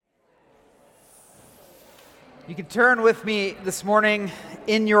You can turn with me this morning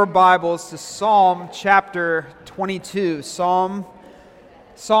in your Bibles to Psalm chapter 22. Psalm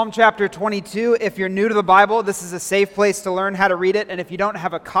chapter 22. If you're new to the Bible, this is a safe place to learn how to read it. And if you don't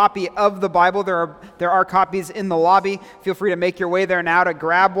have a copy of the Bible, there are copies in the lobby. Feel free to make your way there now to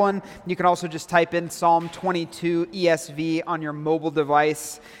grab one. You can also just type in Psalm 22 ESV on your mobile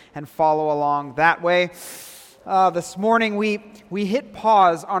device and follow along that way. This morning we hit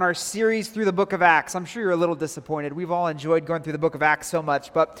pause on our series through the book of Acts. I'm sure you're a little disappointed. We've all enjoyed going through the book of Acts so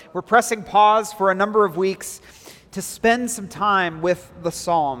much, but we're pressing pause for a number of weeks to spend some time with the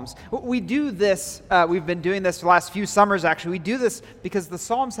Psalms. We do this, we've been doing this the last few summers actually. We do this because the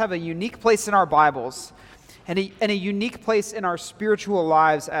Psalms have a unique place in our Bibles and a unique place in our spiritual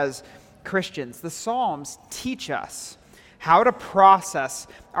lives as Christians. The Psalms teach us how to process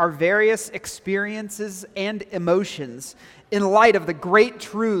our various experiences and emotions in light of the great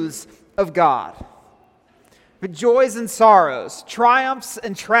truths of God. The joys and sorrows, triumphs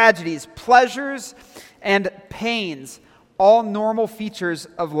and tragedies, pleasures and pains, all normal features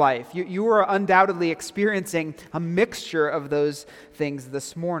of life. You are undoubtedly experiencing a mixture of those things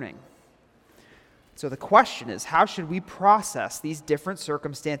this morning. So the question is, how should we process these different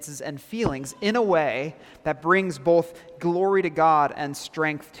circumstances and feelings in a way that brings both glory to God and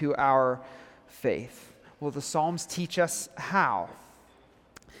strength to our faith? Well, the Psalms teach us how.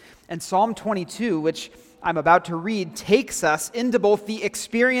 And Psalm 22, which I'm about to read, takes us into both the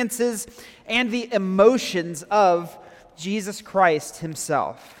experiences and the emotions of Jesus Christ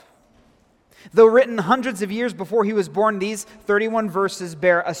himself. Though written hundreds of years before he was born, these 31 verses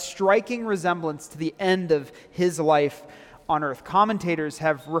bear a striking resemblance to the end of his life on earth. Commentators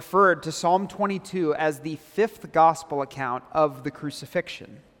have referred to Psalm 22 as the fifth gospel account of the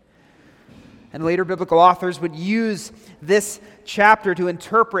crucifixion. And later biblical authors would use this chapter to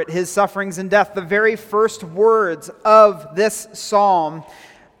interpret his sufferings and death. The very first words of this psalm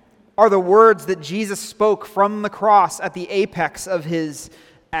are the words that Jesus spoke from the cross at the apex of his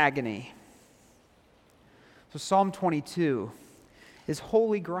agony. So Psalm 22 is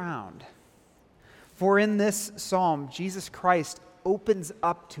holy ground. For in this psalm, Jesus Christ opens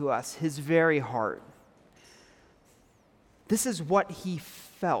up to us his very heart. This is what he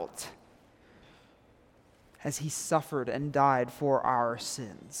felt as he suffered and died for our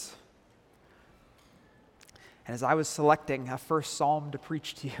sins. And as I was selecting a first psalm to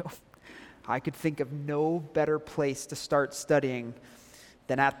preach to you, I could think of no better place to start studying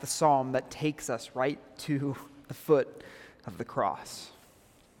than at the psalm that takes us right to the foot of the cross.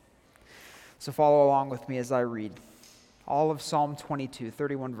 So follow along with me as I read all of Psalm 22,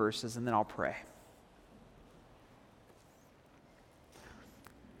 31 verses, and then I'll pray.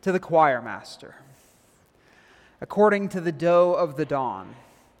 To the choir master, according to the doe of the dawn,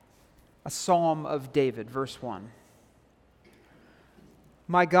 a psalm of David, verse 1.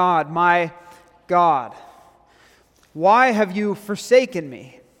 My God, why have you forsaken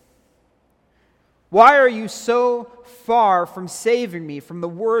me? Why are you so far from saving me from the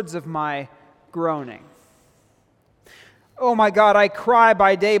words of my groaning? Oh my God, I cry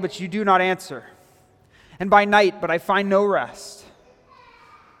by day, but you do not answer, and by night, but I find no rest.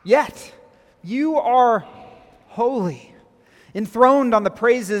 Yet you are holy, enthroned on the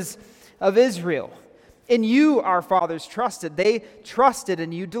praises of Israel. In you our fathers trusted. They trusted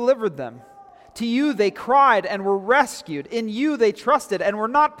and you delivered them. To you they cried and were rescued. In you they trusted and were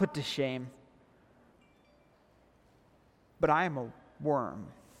not put to shame. But I am a worm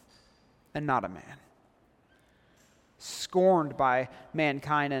and not a man, scorned by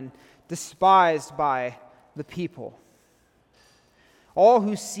mankind and despised by the people. All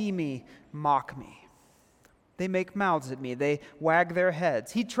who see me mock me. They make mouths at me. They wag their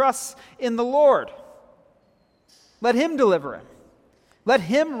heads. He trusts in the Lord. Let him deliver him. Let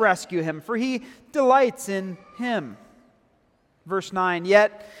him rescue him, for he delights in him. Verse 9,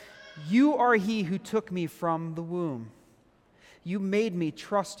 yet you are he who took me from the womb. You made me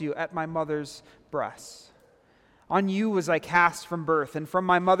trust you at my mother's breasts. On you was I cast from birth, and from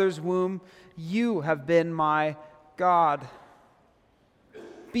my mother's womb you have been my God.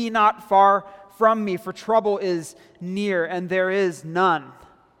 Be not far from me, for trouble is near, and there is none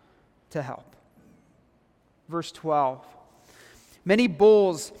to help. Verse 12. Many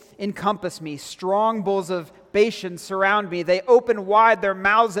bulls encompass me. Strong bulls of Bashan surround me. They open wide their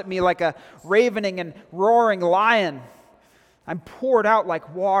mouths at me like a ravening and roaring lion. I'm poured out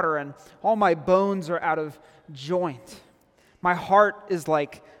like water, and all my bones are out of joint. My heart is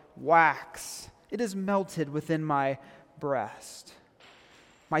like wax. It is melted within my breast.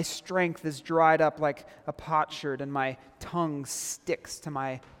 My strength is dried up like a potsherd, and my tongue sticks to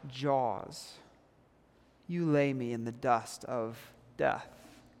my jaws. you lay me in the dust of death.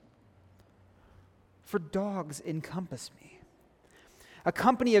 For dogs encompass me. A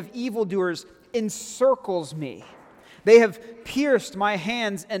company of evildoers encircles me. They have pierced my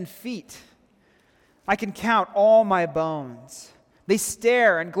hands and feet. I can count all my bones. They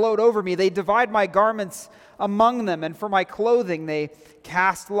stare and gloat over me. They divide my garments among them, and for my clothing they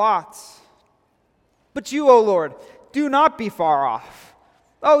cast lots. But you, O Lord, do not be far off.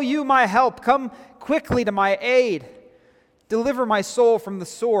 O you, my help, come quickly to my aid. Deliver my soul from the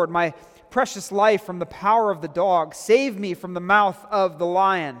sword, my precious life from the power of the dog. Save me from the mouth of the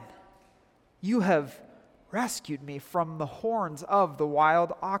lion. You have rescued me from the horns of the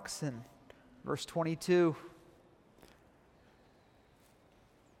wild oxen. Verse 22.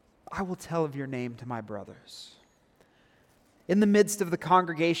 I will tell of your name to my brothers. In the midst of the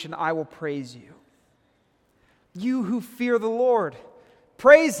congregation, I will praise you. You who fear the Lord,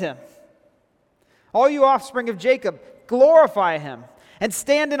 praise him. All you offspring of Jacob, glorify him. And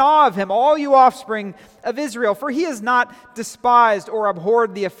stand in awe of him, all you offspring of Israel. For he has not despised or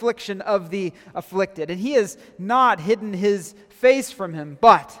abhorred the affliction of the afflicted. And he has not hidden his face from him,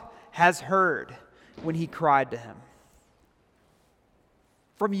 but has heard when he cried to him.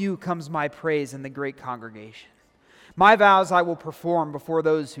 From you comes my praise in the great congregation. My vows I will perform before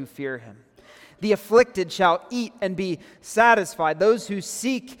those who fear him. The afflicted shall eat and be satisfied. Those who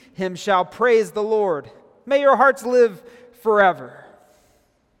seek him shall praise the Lord. May your hearts live forever.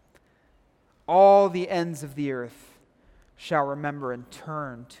 All the ends of the earth shall remember and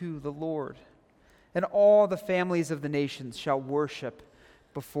turn to the Lord, and all the families of the nations shall worship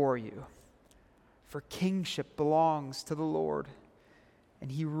before you. For kingship belongs to the Lord,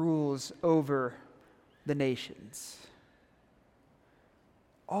 and he rules over the nations.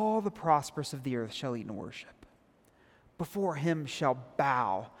 All the prosperous of the earth shall eat and worship. Before him shall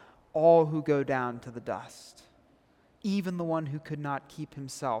bow all who go down to the dust, even the one who could not keep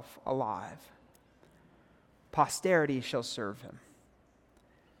himself alive. Posterity shall serve him.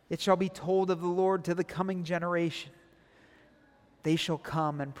 It shall be told of the Lord to the coming generation. They shall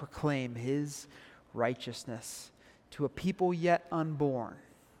come and proclaim his righteousness to a people yet unborn,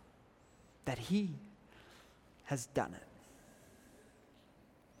 that he has done it.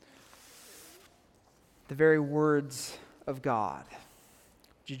 The very words of God.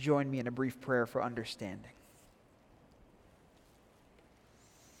 Would you join me in a brief prayer for understanding?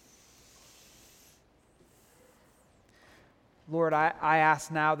 Lord, I ask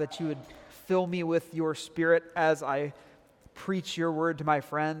now that you would fill me with your Spirit as I preach your word to my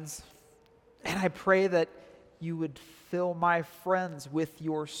friends. And I pray that you would fill my friends with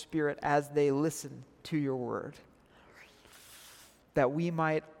your Spirit as they listen to your word, that we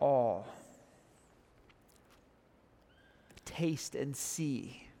might all taste and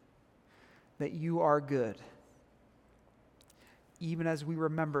see that you are good, even as we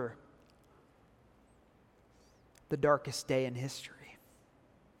remember the darkest day in history,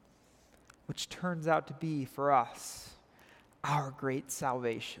 which turns out to be for us our great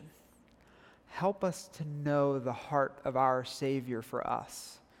salvation. Help us to know the heart of our Savior for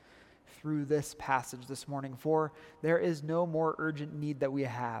us through this passage this morning, for there is no more urgent need that we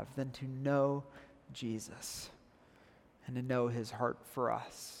have than to know Jesus and to know his heart for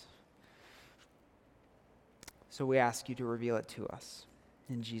us. So we ask you to reveal it to us.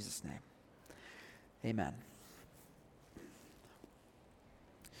 In Jesus' name, amen.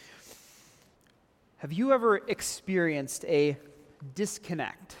 Have you ever experienced a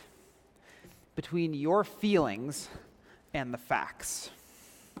disconnect between your feelings and the facts?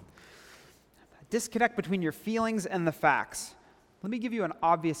 A disconnect between your feelings and the facts. Let me give you an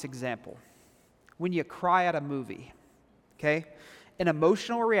obvious example. When you cry at a movie, okay? An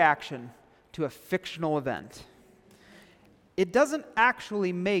emotional reaction to a fictional event. It doesn't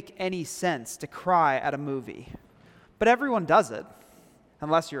actually make any sense to cry at a movie, but everyone does it.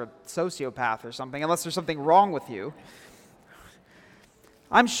 Unless you're a sociopath or something, unless there's something wrong with you.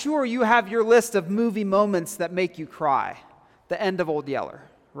 I'm sure you have your list of movie moments that make you cry. The end of Old Yeller,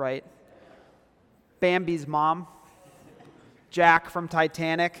 right? Bambi's mom. Jack from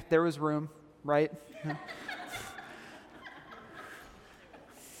Titanic. There was room, right?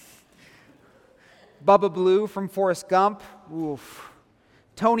 Bubba Blue from Forrest Gump. Oof.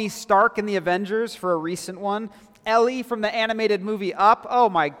 Tony Stark in the Avengers for a recent one. Ellie from the animated movie Up. Oh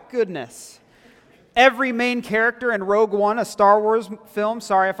my goodness. Every main character in Rogue One, a Star Wars film.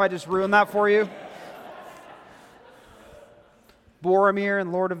 Sorry if I just ruined that for you. Boromir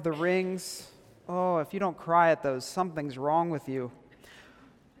and Lord of the Rings. Oh, if you don't cry at those, something's wrong with you.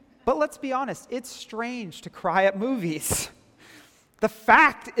 But let's be honest, it's strange to cry at movies. The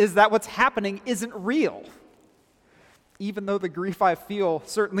fact is that what's happening isn't real. even though the grief I feel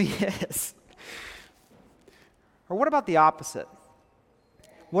certainly is. Or what about the opposite?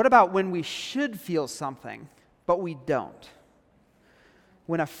 What about when we should feel something, but we don't?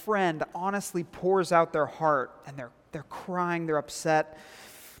 When a friend honestly pours out their heart and they're crying, they're upset,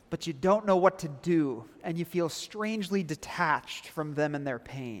 but you don't know what to do, and you feel strangely detached from them and their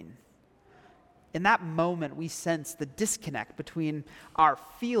pain. In that moment, we sense the disconnect between our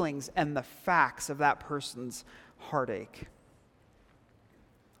feelings and the facts of that person's heartache.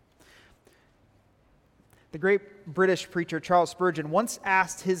 The great British preacher Charles Spurgeon once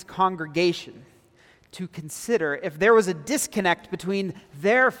asked his congregation to consider if there was a disconnect between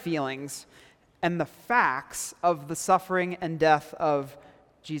their feelings and the facts of the suffering and death of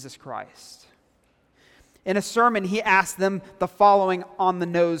Jesus Christ. In a sermon, he asked them the following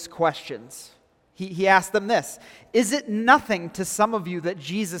on-the-nose questions. He asked them this: is it nothing to some of you that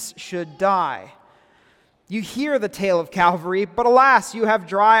Jesus should die? You hear the tale of Calvary, but alas, you have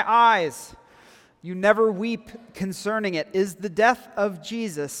dry eyes. You never weep concerning it. Is the death of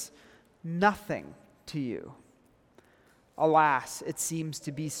Jesus nothing to you? Alas, it seems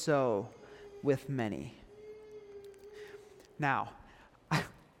to be so with many. Now,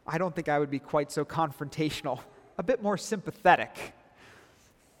 I don't think I would be quite so confrontational, a bit more sympathetic.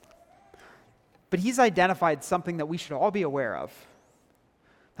 But he's identified something that we should all be aware of,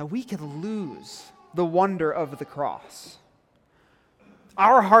 that we could lose the wonder of the cross.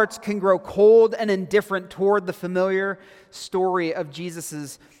 Our hearts can grow cold and indifferent toward the familiar story of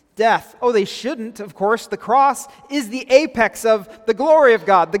Jesus' death. Oh, they shouldn't, of course. The cross is the apex of the glory of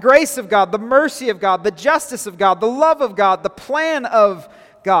God, the grace of God, the mercy of God, the justice of God, the love of God, the plan of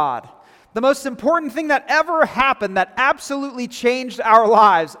God. The most important thing that ever happened that absolutely changed our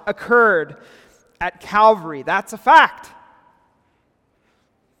lives occurred at Calvary. That's a fact.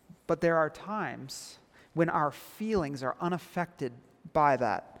 But there are times when our feelings are unaffected by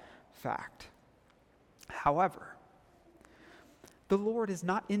that fact. However, the Lord is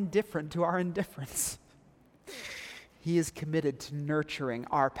not indifferent to our indifference. He is committed to nurturing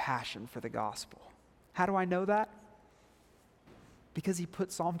our passion for the gospel. How do I know that? Because he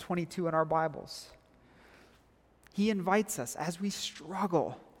put Psalm 22 in our Bibles. He invites us as we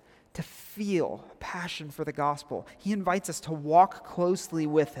struggle to feel passion for the gospel. He invites us to walk closely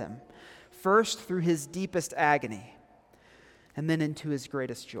with him, first through his deepest agony, and then into his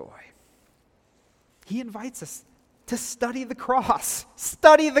greatest joy. He invites us to study the cross.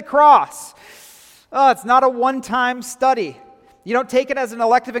 Study the cross. Oh, it's not a one-time study. You don't take it as an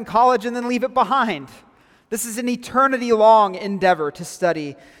elective in college and then leave it behind. This is an eternity-long endeavor to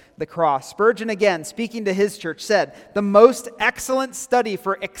study the cross. Spurgeon, again, speaking to his church, said, "The most excellent study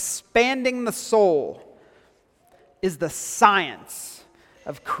for expanding the soul is the science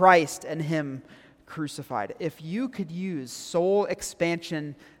of Christ and him crucified." If you could use soul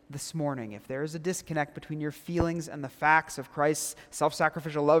expansion this morning, if there is a disconnect between your feelings and the facts of Christ's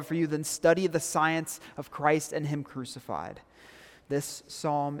self-sacrificial love for you, then study the science of Christ and him crucified. This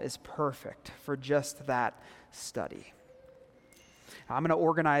psalm is perfect for just that study. I'm going to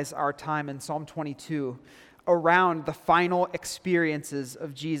organize our time in Psalm 22 around the final experiences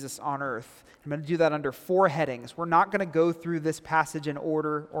of Jesus on earth. I'm going to do that under 4 headings. We're not going to go through this passage in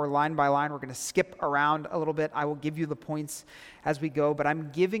order or line by line. We're going to skip around a little bit. I will give you the points as we go, but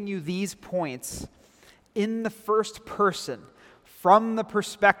I'm giving you these points in the first person from the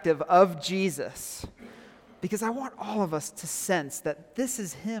perspective of Jesus, because I want all of us to sense that this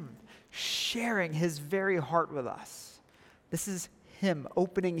is him sharing his very heart with us. This is him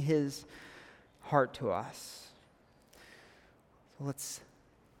opening his heart to us. So let's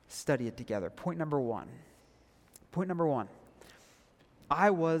study it together. Point number one. I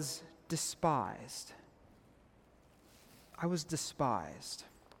was despised. I was despised.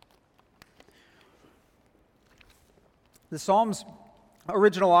 The Psalm's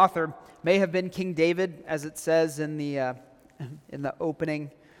original author may have been King David, as it says in the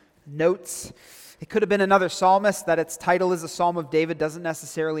opening notes. It could have been another psalmist. That its title is a Psalm of David doesn't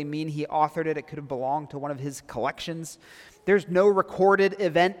necessarily mean he authored it. It could have belonged to one of his collections. There's no recorded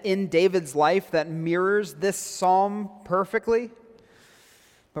event in David's life that mirrors this psalm perfectly.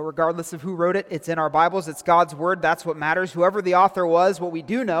 But regardless of who wrote it, it's in our Bibles. It's God's word. That's what matters. Whoever the author was, what we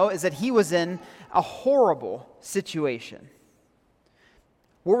do know is that he was in a horrible situation.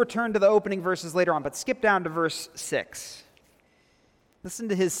 We'll return to the opening verses later on, but skip down to verse 6. Listen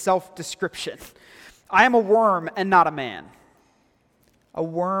to his self-description. I am a worm and not a man. A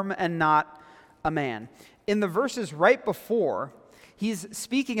worm and not a man. In the verses right before, he's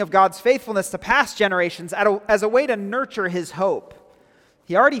speaking of God's faithfulness to past generations as a way to nurture his hope.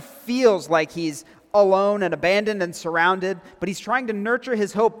 He already feels like he's alone and abandoned and surrounded, but he's trying to nurture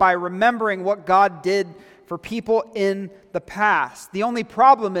his hope by remembering what God did for people in the past. The only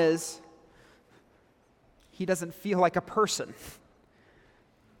problem is he doesn't feel like a person.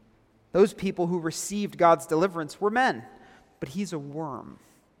 Those people who received God's deliverance were men, but he's a worm.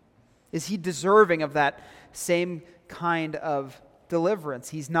 Is he deserving of that same kind of deliverance?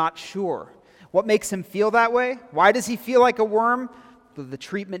 He's not sure. What makes him feel that way? Why does he feel like a worm? The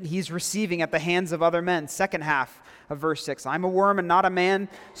treatment he's receiving at the hands of other men. Second half of verse 6. I'm a worm and not a man,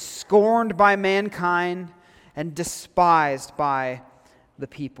 scorned by mankind and despised by the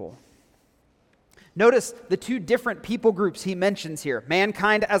people. Notice the two different people groups he mentions here.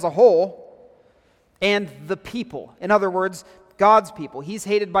 Mankind as a whole and the people. In other words, God's people. He's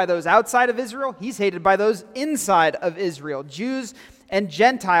hated by those outside of Israel. He's hated by those inside of Israel. Jews and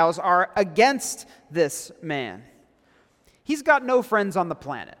Gentiles are against this man. He's got no friends on the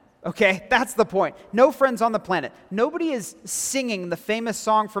planet, okay? That's the point. No friends on the planet. Nobody is singing the famous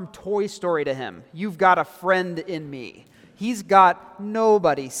song from Toy Story to him, "You've got a friend in me." He's got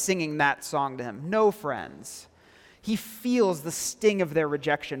nobody singing that song to him. No friends. He feels the sting of their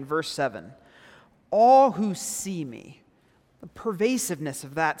rejection. Verse 7. All who see me, the pervasiveness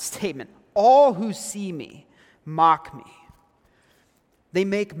of that statement, all who see me mock me. They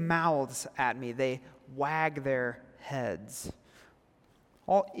make mouths at me. They wag their heads.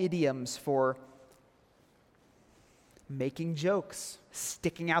 All idioms for making jokes,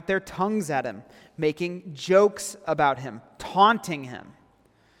 sticking out their tongues at him, making jokes about him, taunting him.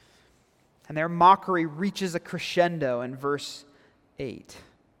 And their mockery reaches a crescendo in verse 8.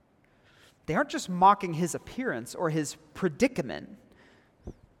 They aren't just mocking his appearance or his predicament.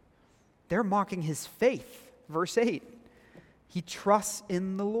 They're mocking his faith. Verse 8. He trusts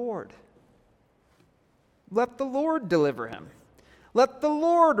in the Lord. Let the Lord deliver him. Let the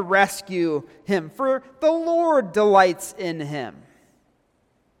Lord rescue him, for the Lord delights in him.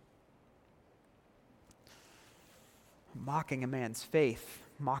 Mocking a man's faith,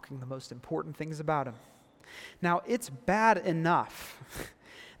 mocking the most important things about him. Now, it's bad enough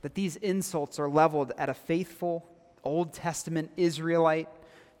that these insults are leveled at a faithful Old Testament Israelite,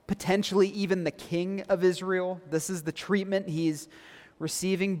 potentially even the king of Israel. This is the treatment he's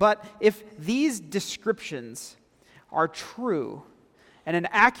receiving. But if these descriptions are true and an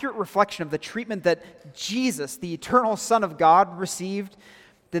accurate reflection of the treatment that Jesus, the eternal Son of God, received,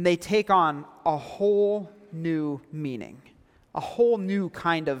 then they take on a whole new meaning, a whole new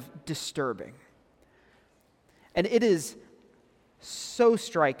kind of disturbing. And it is so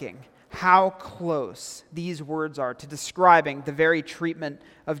striking how close these words are to describing the very treatment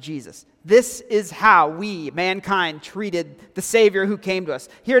of Jesus. This is how we, mankind, treated the Savior who came to us.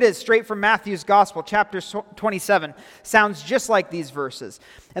 Here it is, straight from Matthew's Gospel, chapter 27. Sounds just like these verses.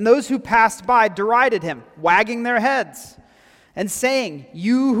 And those who passed by derided him, wagging their heads and saying,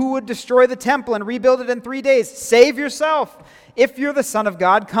 "You who would destroy the temple and rebuild it in 3 days, save yourself. If you're the Son of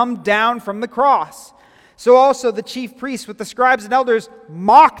God, come down from the cross." So also the chief priests with the scribes and elders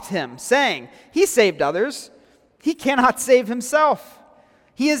mocked him, saying, "He saved others. He cannot save himself.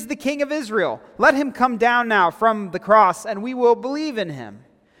 He is the King of Israel. Let him come down now from the cross, and we will believe in him.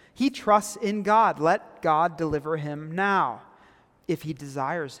 He trusts in God. Let God deliver him now, if he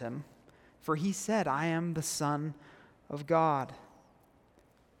desires him. For he said, 'I am the Son of God.'"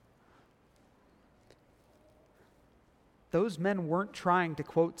 Those men weren't trying to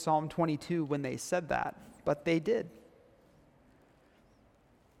quote Psalm 22 when they said that, but they did.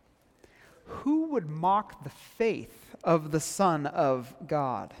 Who would mock the faith of the Son of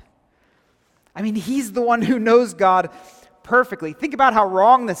God? I mean, he's the one who knows God perfectly. Think about how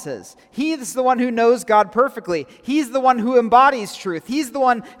wrong this is. He is the one who knows God perfectly. He's the one who embodies truth. He's the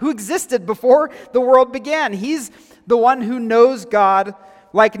one who existed before the world began. He's the one who knows God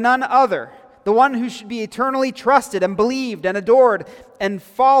like none other. The one who should be eternally trusted and believed and adored and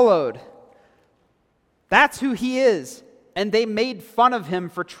followed. That's who he is. And they made fun of him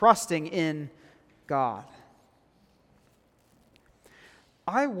for trusting in God.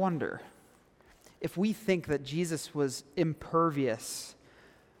 I wonder if we think that Jesus was impervious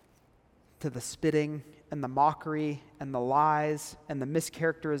to the spitting and the mockery and the lies and the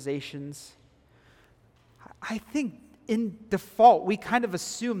mischaracterizations. I think in default, we kind of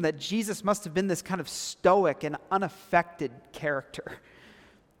assume that Jesus must have been this kind of stoic and unaffected character.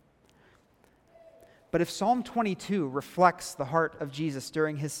 But if Psalm 22 reflects the heart of Jesus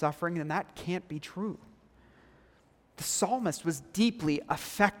during his suffering, then that can't be true. The psalmist was deeply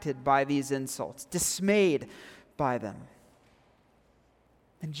affected by these insults, dismayed by them.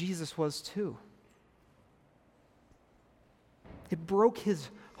 And Jesus was too. It broke his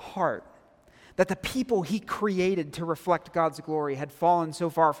heart that the people he created to reflect God's glory had fallen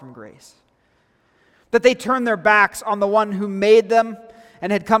so far from grace. That they turned their backs on the one who made them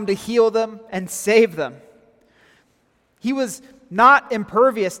and had come to heal them and save them. He was not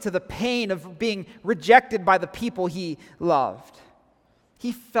impervious to the pain of being rejected by the people he loved.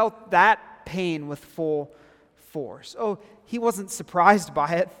 He felt that pain with full force. Oh, he wasn't surprised by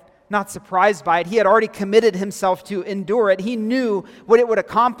it, not surprised by it. He had already committed himself to endure it. He knew what it would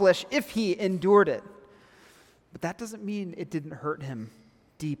accomplish if he endured it. But that doesn't mean it didn't hurt him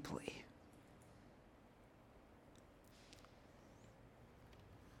deeply.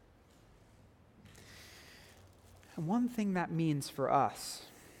 And one thing that means for us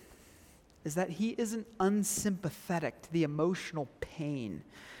is that he isn't unsympathetic to the emotional pain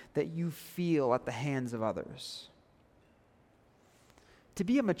that you feel at the hands of others. To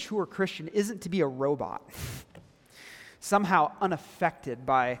be a mature Christian isn't to be a robot, somehow unaffected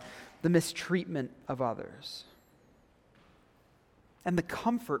by the mistreatment of others. And the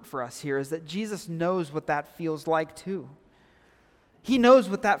comfort for us here is that Jesus knows what that feels like too. He knows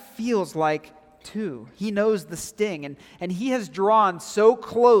what that feels like too. He knows the sting, and he has drawn so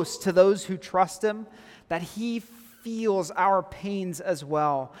close to those who trust him that he feels our pains as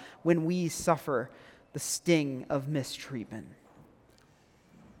well when we suffer the sting of mistreatment.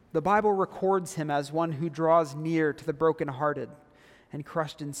 The Bible records him as one who draws near to the brokenhearted and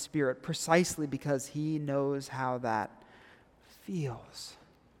crushed in spirit, precisely because he knows how that feels.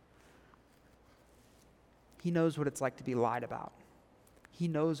 He knows what it's like to be lied about. He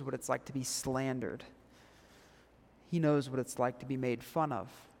knows what it's like to be slandered. He knows what it's like to be made fun of,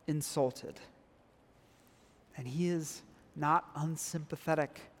 insulted. And he is not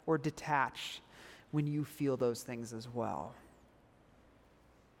unsympathetic or detached when you feel those things as well.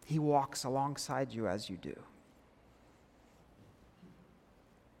 He walks alongside you as you do.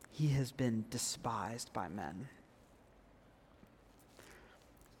 He has been despised by men.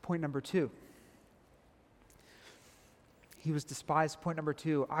 Point number 2. He was despised. Point number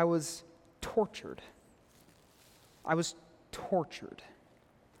 2, I was tortured. I was tortured.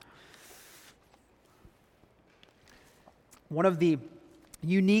 One of the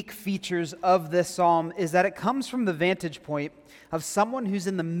unique features of this psalm is that it comes from the vantage point of someone who's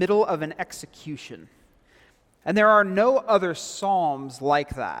in the middle of an execution. And there are no other psalms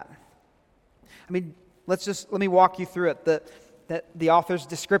like that. I mean, let me walk you through it. The author's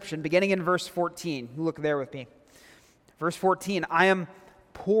description, beginning in verse 14. Look there with me. Verse 14, I am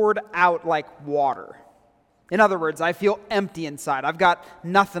poured out like water. In other words, I feel empty inside. I've got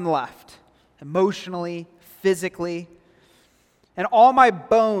nothing left, emotionally, physically. And all my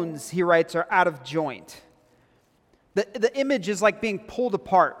bones, he writes, are out of joint. The image is like being pulled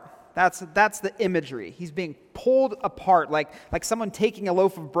apart. That's the imagery. He's being pulled apart, like someone taking a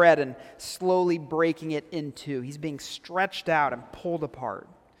loaf of bread and slowly breaking it in two. He's being stretched out and pulled apart.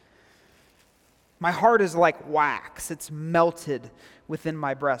 My heart is like wax. It's melted within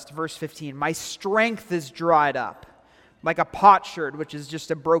my breast. Verse 15, my strength is dried up, like a potsherd, which is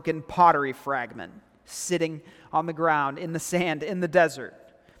just a broken pottery fragment, sitting on the ground, in the sand, in the desert.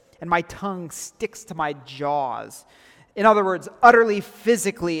 And my tongue sticks to my jaws. In other words, utterly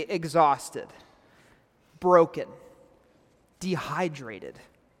physically exhausted, broken, dehydrated.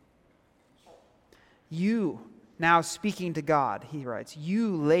 You, now speaking to God, he writes,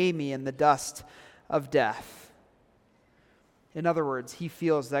 you lay me in the dust of death. In other words, he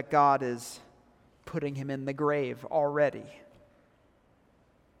feels that God is putting him in the grave already.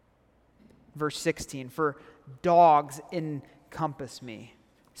 Verse 16, for dogs encompass me,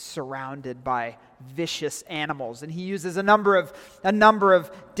 surrounded by vicious animals. And he uses a number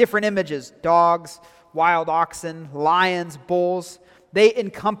of different images. Dogs, wild oxen, lions, bulls. They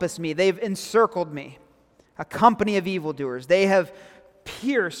encompass me. They've encircled me. A company of evildoers. They have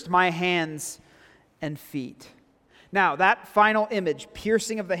pierced my hands and feet. Now, that final image,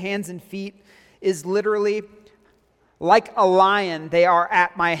 piercing of the hands and feet, is literally like a lion, they are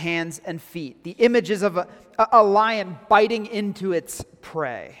at my hands and feet. The image is of a lion biting into its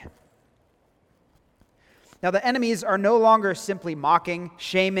prey. Now, the enemies are no longer simply mocking,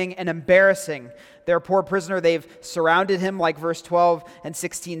 shaming, and embarrassing their poor prisoner. They've surrounded him, like verse 12 and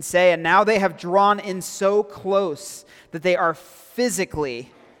 16 say, and now they have drawn in so close that they are physically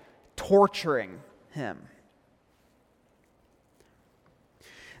torturing him.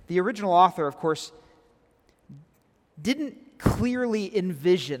 The original author, of course, didn't clearly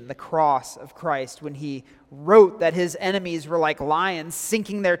envision the cross of Christ when he wrote that his enemies were like lions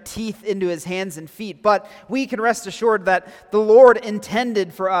sinking their teeth into his hands and feet. But we can rest assured that the Lord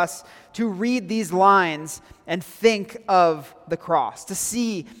intended for us to read these lines and think of the cross, to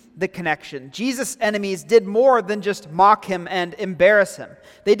see the connection. Jesus' enemies did more than just mock him and embarrass him.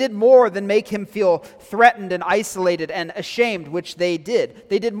 They did more than make him feel threatened and isolated and ashamed, which they did.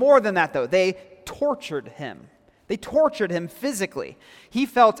 They did more than that, though. They tortured him. They tortured him physically. He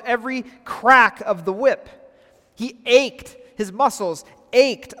felt every crack of the whip. He ached. His muscles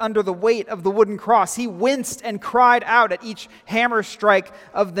ached under the weight of the wooden cross. He winced and cried out at each hammer strike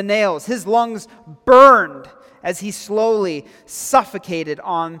of the nails. His lungs burned as he slowly suffocated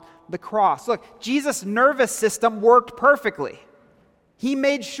on the cross. Look, Jesus' nervous system worked perfectly. He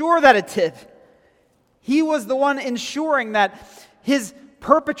made sure that it did. He was the one ensuring that his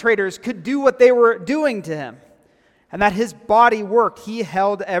perpetrators could do what they were doing to him, and that his body worked. He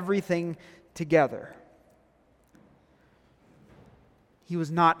held everything together. He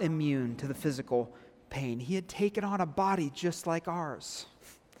was not immune to the physical pain. He had taken on a body just like ours.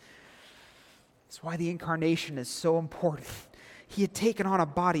 That's why the incarnation is so important. He had taken on a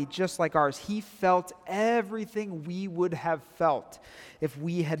body just like ours. He felt everything we would have felt if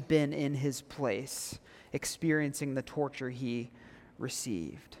we had been in his place, experiencing the torture he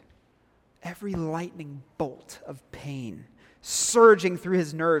received. Every lightning bolt of pain surging through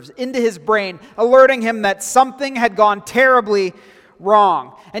his nerves into his brain, alerting him that something had gone terribly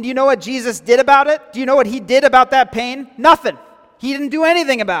wrong. And do you know what Jesus did about it? Do you know what he did about that pain? Nothing. He didn't do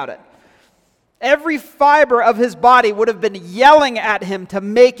anything about it. Every fiber of his body would have been yelling at him to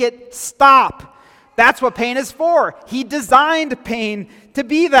make it stop. That's what pain is for. He designed pain to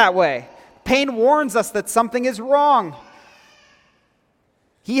be that way. Pain warns us that something is wrong.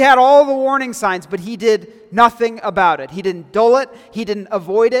 He had all the warning signs, but he did nothing about it. He didn't dull it. He didn't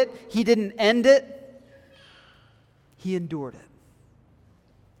avoid it. He didn't end it. He endured it.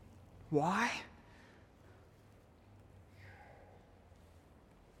 Why?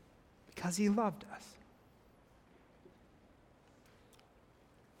 Because he loved us.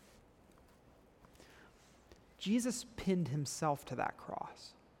 Jesus pinned himself to that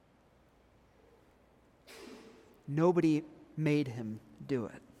cross. Nobody made him do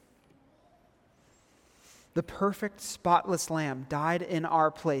it. The perfect, spotless Lamb died in our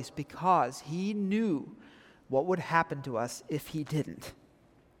place because he knew what would happen to us if he didn't.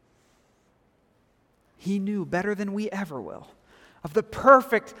 He knew better than we ever will of the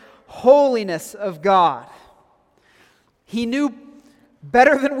perfect holiness of God. He knew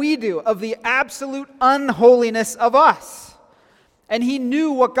better than we do of the absolute unholiness of us. And he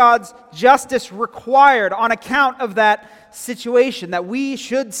knew what God's justice required on account of that situation, that we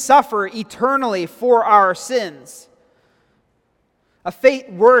should suffer eternally for our sins. A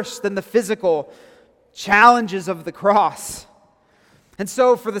fate worse than the physical challenges of the cross. And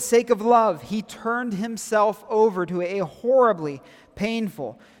so, for the sake of love, he turned himself over to a horribly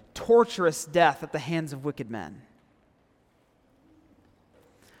painful, torturous death at the hands of wicked men.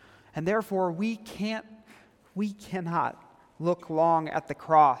 And therefore, we cannot look long at the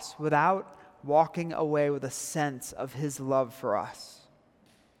cross without walking away with a sense of his love for us.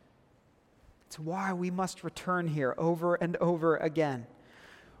 It's why we must return here over and over again.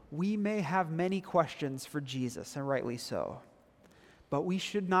 We may have many questions for Jesus, and rightly so, but we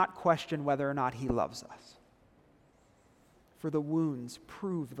should not question whether or not he loves us. For the wounds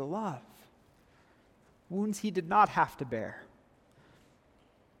prove the love. Wounds he did not have to bear,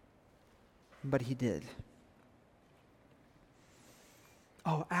 but he did.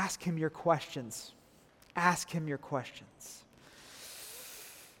 Oh, ask him your questions. Ask him your questions.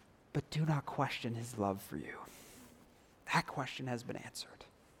 But do not question his love for you. That question has been answered.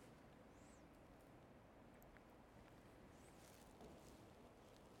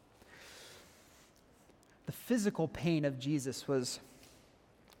 The physical pain of Jesus was,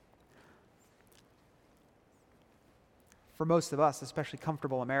 for most of us, especially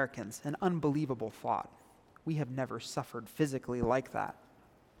comfortable Americans, an unbelievable thought. We have never suffered physically like that.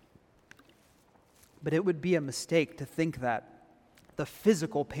 But it would be a mistake to think that the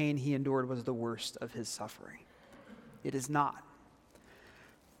physical pain he endured was the worst of his suffering. It is not.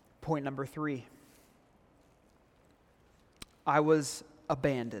 Point number 3. I was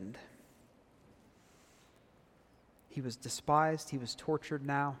abandoned. He was despised. He was tortured.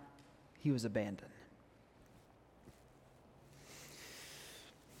 Now he was abandoned.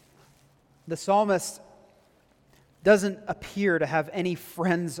 The psalmist doesn't appear to have any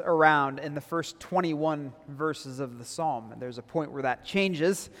friends around in the first 21 verses of the psalm. And there's a point where that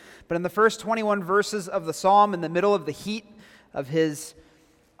changes. But in the first 21 verses of the psalm, in the middle of the heat of his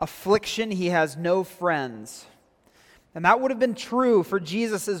affliction, he has no friends. And that would have been true for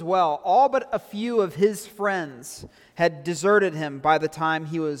Jesus as well. All but a few of his friends had deserted him by the time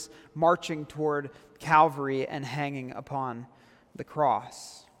he was marching toward Calvary and hanging upon the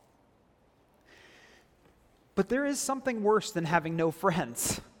cross. But there is something worse than having no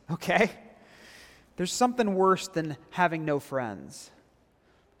friends, okay? There's something worse than having no friends.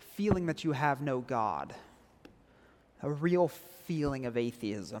 Feeling that you have no God. A real feeling of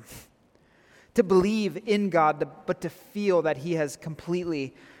atheism. To believe in God, but to feel that he has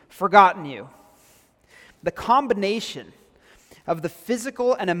completely forgotten you. The combination of the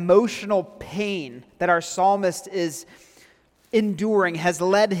physical and emotional pain that our psalmist is enduring has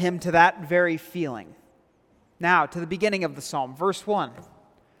led him to that very feeling. Now, to the beginning of the psalm, verse 1.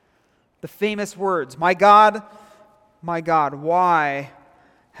 The famous words, my God, why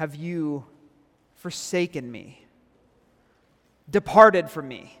have you forsaken me? Departed from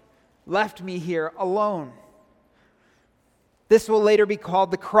me, left me here alone. This will later be called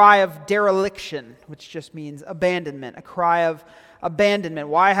the cry of dereliction, which just means abandonment, a cry of abandonment.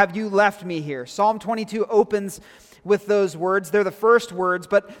 Why have you left me here? Psalm 22 opens with those words. They're the first words,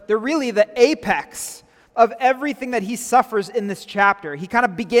 but they're really the apex of everything that he suffers in this chapter. He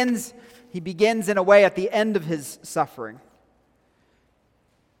begins in a way at the end of his suffering.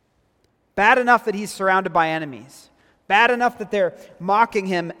 Bad enough that he's surrounded by enemies. Bad enough that they're mocking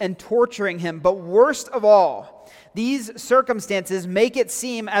him and torturing him. But worst of all, these circumstances make it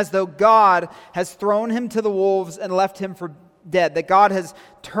seem as though God has thrown him to the wolves and left him for dead. That God has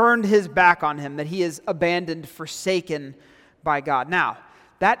turned his back on him. That he is abandoned, forsaken by God. Now,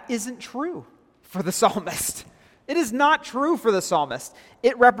 that isn't true for the psalmist. It is not true for the psalmist.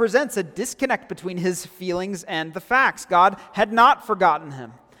 It represents a disconnect between his feelings and the facts. God had not forgotten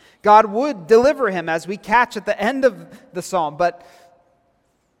him. God would deliver him, as we catch at the end of the psalm. But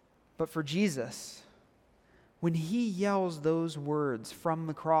for Jesus, when he yells those words from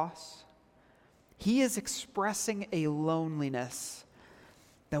the cross, he is expressing a loneliness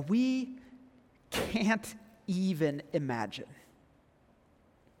that we can't even imagine.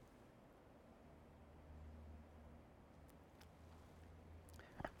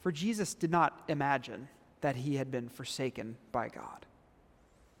 For Jesus did not imagine that he had been forsaken by God.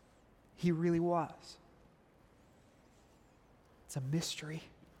 He really was. It's a mystery.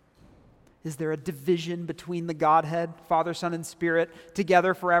 Is there a division between the Godhead, Father, Son, and Spirit,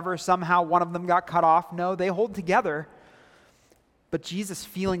 together forever? Somehow one of them got cut off? No, they hold together. But Jesus'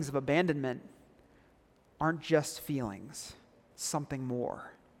 feelings of abandonment aren't just feelings, something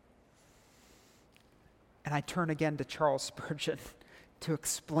more. And I turn again to Charles Spurgeon to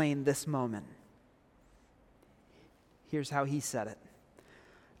explain this moment. Here's how he said it.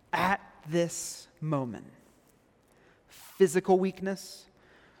 At this moment, physical weakness,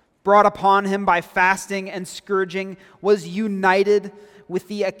 brought upon him by fasting and scourging, was united with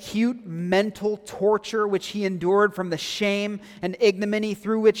the acute mental torture which he endured from the shame and ignominy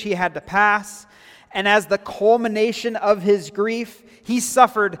through which he had to pass. And as the culmination of his grief, he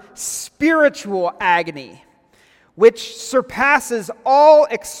suffered spiritual agony, which surpasses all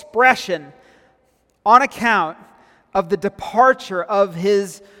expression on account of the departure of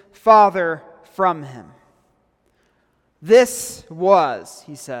his Father from him. This was,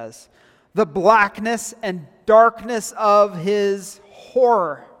 he says, the blackness and darkness of his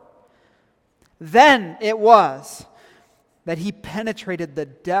horror. Then it was that he penetrated the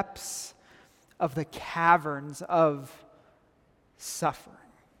depths of the caverns of suffering.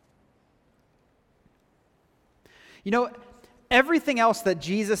 You know, everything else that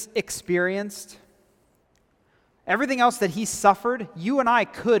Jesus experienced, everything else that he suffered, you and I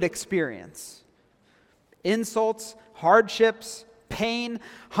could experience. Insults, hardships, pain,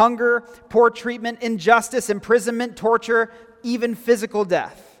 hunger, poor treatment, injustice, imprisonment, torture, even physical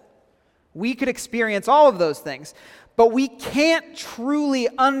death. We could experience all of those things, but we can't truly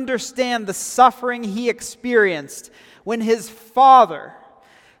understand the suffering he experienced when his Father,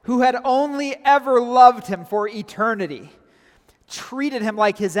 who had only ever loved him for eternity, treated him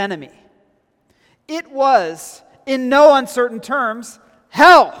like his enemy. It was, in no uncertain terms,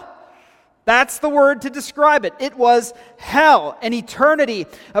 hell. That's the word to describe it. It was hell, an eternity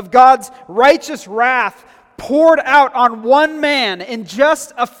of God's righteous wrath poured out on one man in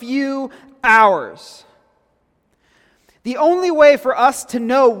just a few hours. The only way for us to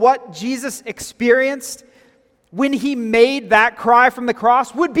know what Jesus experienced when he made that cry from the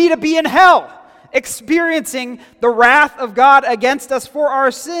cross would be to be in hell, experiencing the wrath of God against us for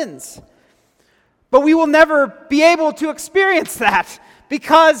our sins. But we will never be able to experience that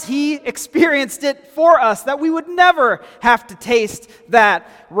because he experienced it for us, that we would never have to taste that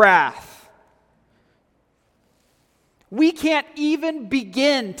wrath. We can't even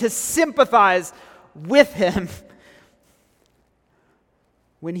begin to sympathize with him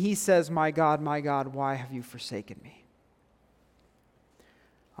when he says, my God, why have you forsaken me?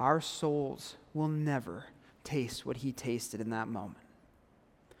 Our souls will never taste what he tasted in that moment,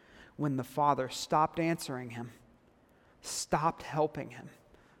 when the Father stopped answering him, stopped helping him,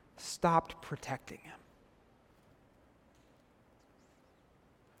 stopped protecting him.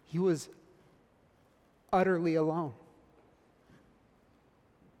 He was utterly alone.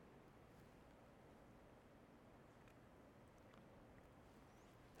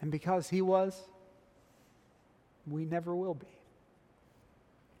 And because he was, we never will be.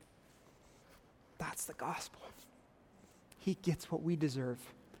 That's the gospel. He gets what we deserve.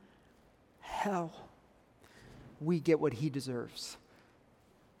 Hell. We get what he deserves.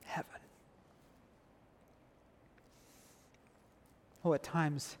 Heaven. Oh, at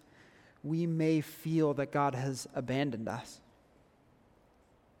times, we may feel that God has abandoned us.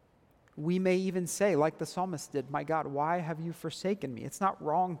 We may even say, like the psalmist did, my God, why have you forsaken me? It's not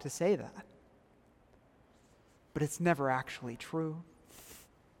wrong to say that. But it's never actually true.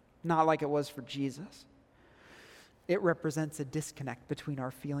 Not like it was for Jesus. It represents a disconnect between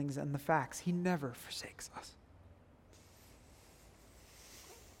our feelings and the facts. He never forsakes us.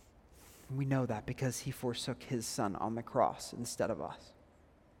 We know that because he forsook his son on the cross instead of us.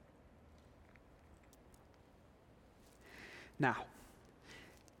 Now,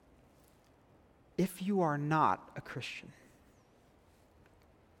 if you are not a Christian,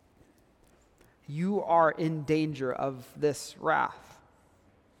 you are in danger of this wrath.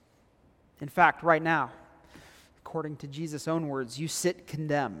 In fact, right now, according to Jesus' own words, you sit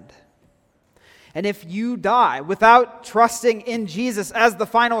condemned. And if you die without trusting in Jesus as the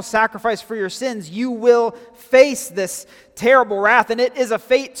final sacrifice for your sins, you will face this terrible wrath. And it is a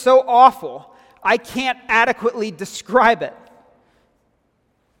fate so awful, I can't adequately describe it.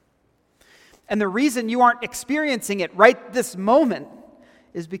 And the reason you aren't experiencing it right this moment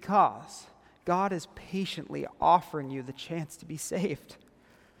is because God is patiently offering you the chance to be saved.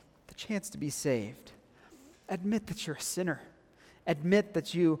 The chance to be saved. Admit that you're a sinner. Admit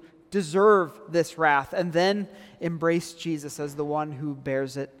that you deserve this wrath, and then embrace Jesus as the one who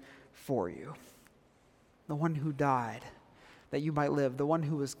bears it for you. The one who died that you might live. The one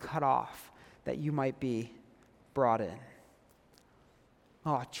who was cut off that you might be brought in.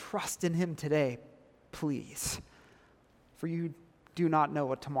 Oh, trust in him today, please, for you do not know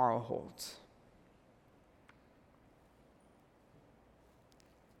what tomorrow holds.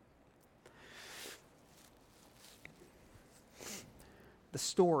 The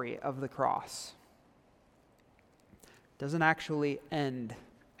story of the cross doesn't actually end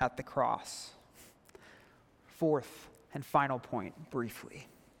at the cross. Fourth and final point, briefly.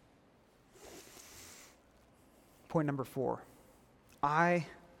 Point number 4. I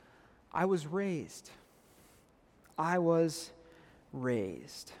was raised. I was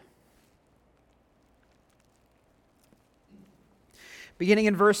raised. Beginning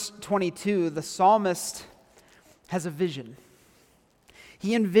in verse 22, the psalmist has a vision.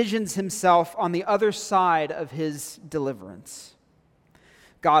 He envisions himself on the other side of his deliverance.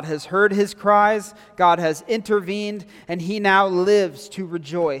 God has heard his cries, God has intervened, and he now lives to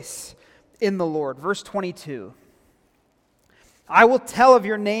rejoice in the Lord. Verse 22. I will tell of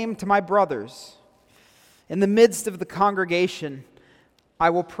your name to my brothers. In the midst of the congregation, I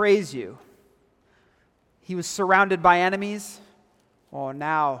will praise you. He was surrounded by enemies. Oh,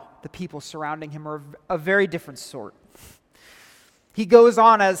 now the people surrounding him are a very different sort. He goes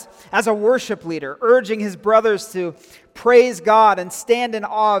on as a worship leader, urging his brothers to praise God and stand in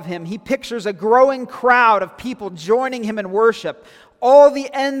awe of him. He pictures a growing crowd of people joining him in worship. All the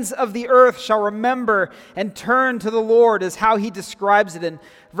ends of the earth shall remember and turn to the Lord, is how he describes it in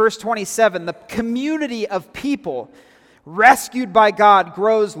verse 27. The community of people rescued by God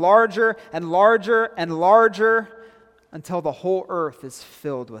grows larger and larger and larger until the whole earth is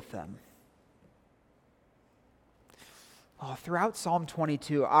filled with them. Oh, throughout Psalm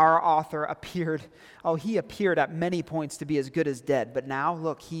 22, our author appeared at many points to be as good as dead. But now,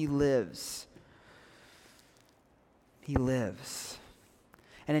 look, he lives. He lives.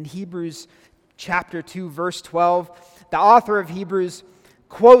 And in Hebrews chapter 2, verse 12, the author of Hebrews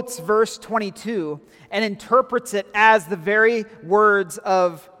quotes verse 22 and interprets it as the very words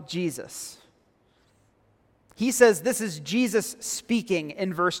of Jesus. He says this is Jesus speaking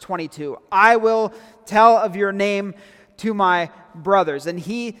in verse 22. I will tell of your name to my brothers. And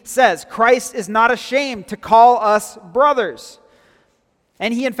he says, Christ is not ashamed to call us brothers.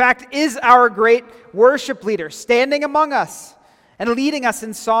 And he, in fact, is our great worship leader, standing among us and leading us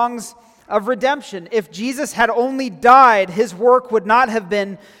in songs of redemption. If Jesus had only died, his work would not have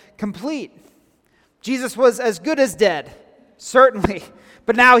been complete. Jesus was as good as dead, certainly,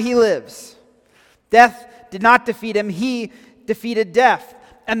 but now he lives. Death did not defeat him, he defeated death.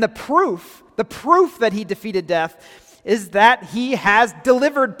 And the proof that he defeated death is that he has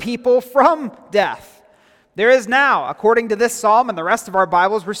delivered people from death. There is now, according to this psalm and the rest of our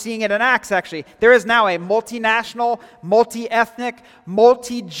Bibles, we're seeing it in Acts actually, there is now a multinational, multi-ethnic,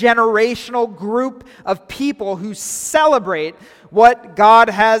 multi-generational group of people who celebrate what God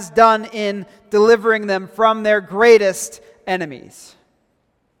has done in delivering them from their greatest enemies.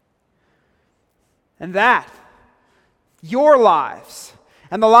 And that, your lives,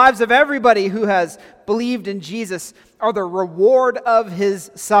 and the lives of everybody who has believed in Jesus are the reward of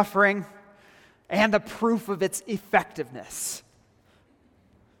his suffering and the proof of its effectiveness.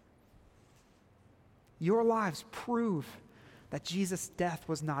 Your lives prove that Jesus' death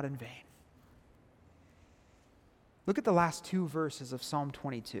was not in vain. Look at the last two verses of Psalm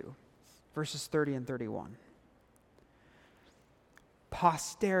 22, verses 30 and 31.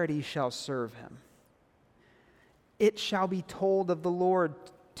 Posterity shall serve him. It shall be told of the Lord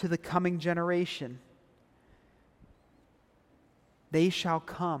to the coming generation. They shall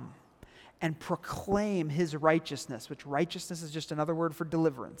come and proclaim his righteousness, which righteousness is just another word for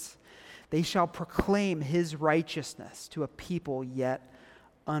deliverance. They shall proclaim his righteousness to a people yet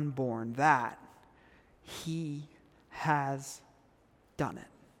unborn, that he has done it.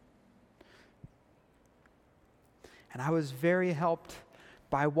 And I was very helped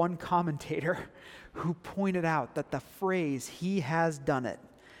by one commentator who pointed out that the phrase, he has done it,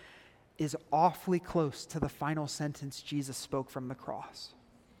 is awfully close to the final sentence Jesus spoke from the cross.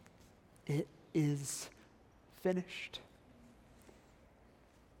 It is finished.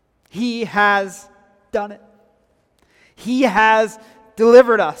 He has done it. He has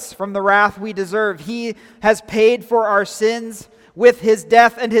delivered us from the wrath we deserve. He has paid for our sins with his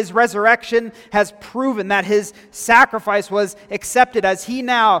death, and his resurrection has proven that his sacrifice was accepted as he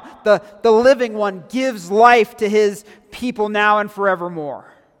now, the living one, gives life to his people now and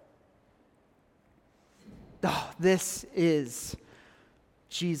forevermore. Oh, this is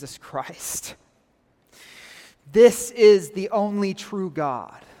Jesus Christ. This is the only true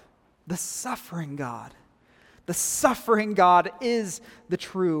God, the suffering God. The suffering God is the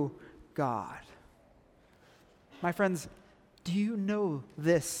true God. My friends, do you know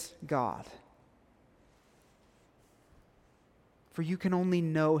this God? For you can only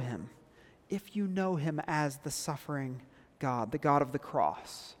know him if you know him as the suffering God, the God of the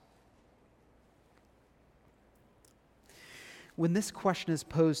cross. When this question is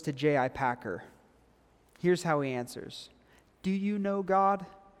posed to J.I. Packer, here's how he answers. Do you know God?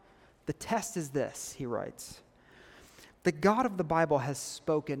 The test is this, he writes. The God of the Bible has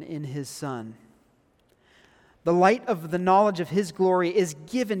spoken in his Son. The light of the knowledge of his glory is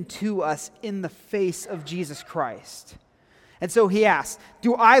given to us in the face of Jesus Christ. And so he asks,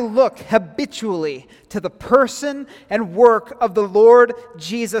 do I look habitually to the person and work of the Lord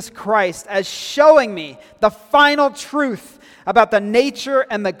Jesus Christ as showing me the final truth about the nature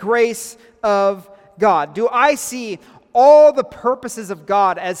and the grace of God? Do I see all the purposes of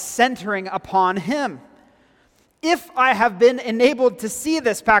God as centering upon him? If I have been enabled to see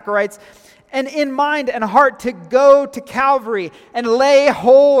this, Packer writes, and in mind and heart to go to Calvary and lay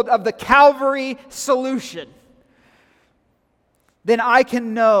hold of the Calvary solution, then I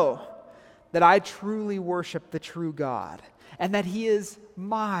can know that I truly worship the true God and that he is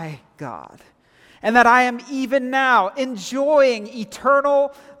my God and that I am even now enjoying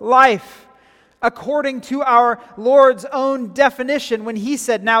eternal life according to our Lord's own definition when he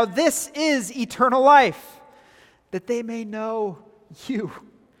said, now this is eternal life, that they may know you,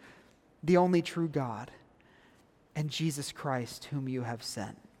 the only true God, and Jesus Christ whom you have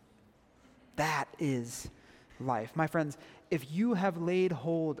sent. That is life. My friends, if you have laid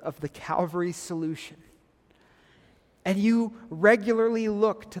hold of the Calvary solution and you regularly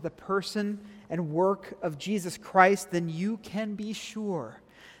look to the person and work of Jesus Christ, then you can be sure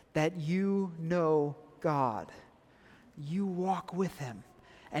that you know God. You walk with him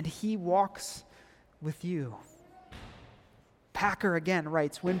and he walks with you. Packer again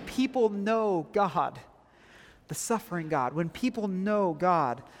writes, when people know God, the suffering God, when people know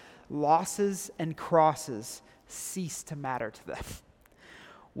God, losses and crosses cease to matter to them.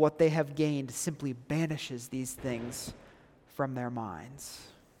 What they have gained simply banishes these things from their minds.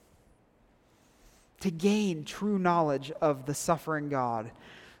 To gain true knowledge of the suffering God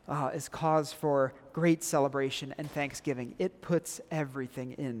is cause for great celebration and thanksgiving. It puts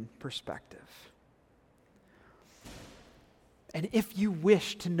everything in perspective. And if you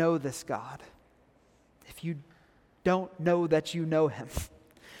wish to know this God, if you don't know that you know him,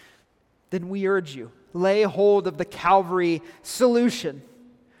 then we urge you, lay hold of the Calvary solution.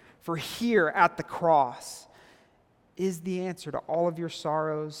 For here at the cross is the answer to all of your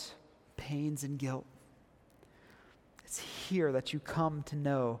sorrows, pains, and guilt. It's here that you come to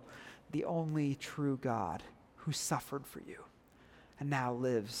know the only true God who suffered for you and now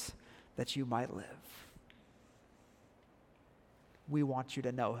lives that you might live. We want you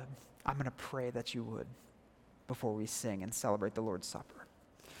to know him. I'm going to pray that you would before we sing and celebrate the Lord's Supper.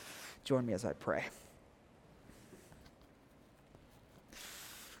 Join me as I pray.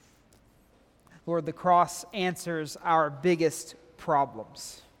 Lord, the cross answers our biggest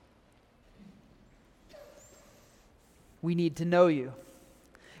problems. We need to know you.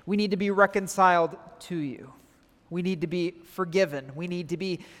 We need to be reconciled to you. We need to be forgiven. We need to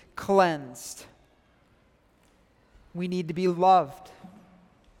be cleansed. We need to be loved.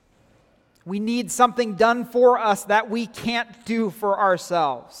 We need something done for us that we can't do for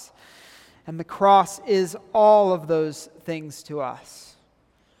ourselves. And the cross is all of those things to us.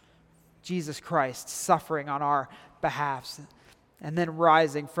 Jesus Christ suffering on our behalf and then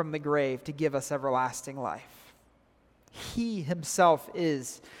rising from the grave to give us everlasting life. He himself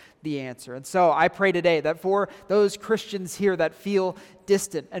is the answer. And so I pray today that for those Christians here that feel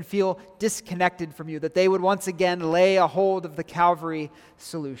distant and feel disconnected from you, that they would once again lay a hold of the Calvary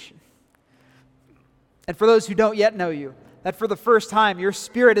solution. And for those who don't yet know you, that for the first time your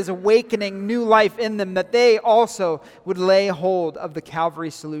Spirit is awakening new life in them, that they also would lay hold of the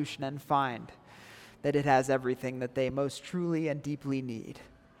Calvary solution and find that it has everything that they most truly and deeply need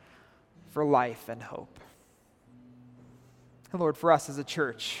for life and hope. And Lord, for us as a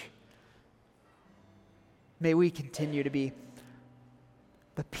church, may we continue to be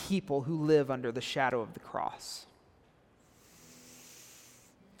the people who live under the shadow of the cross.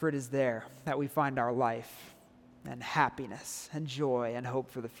 For it is there that we find our life and happiness and joy and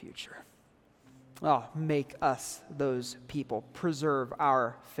hope for the future. Oh, make us those people. Preserve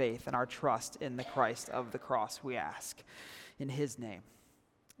our faith and our trust in the Christ of the cross, we ask. In his name,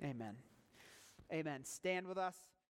 amen. Amen. Stand with us.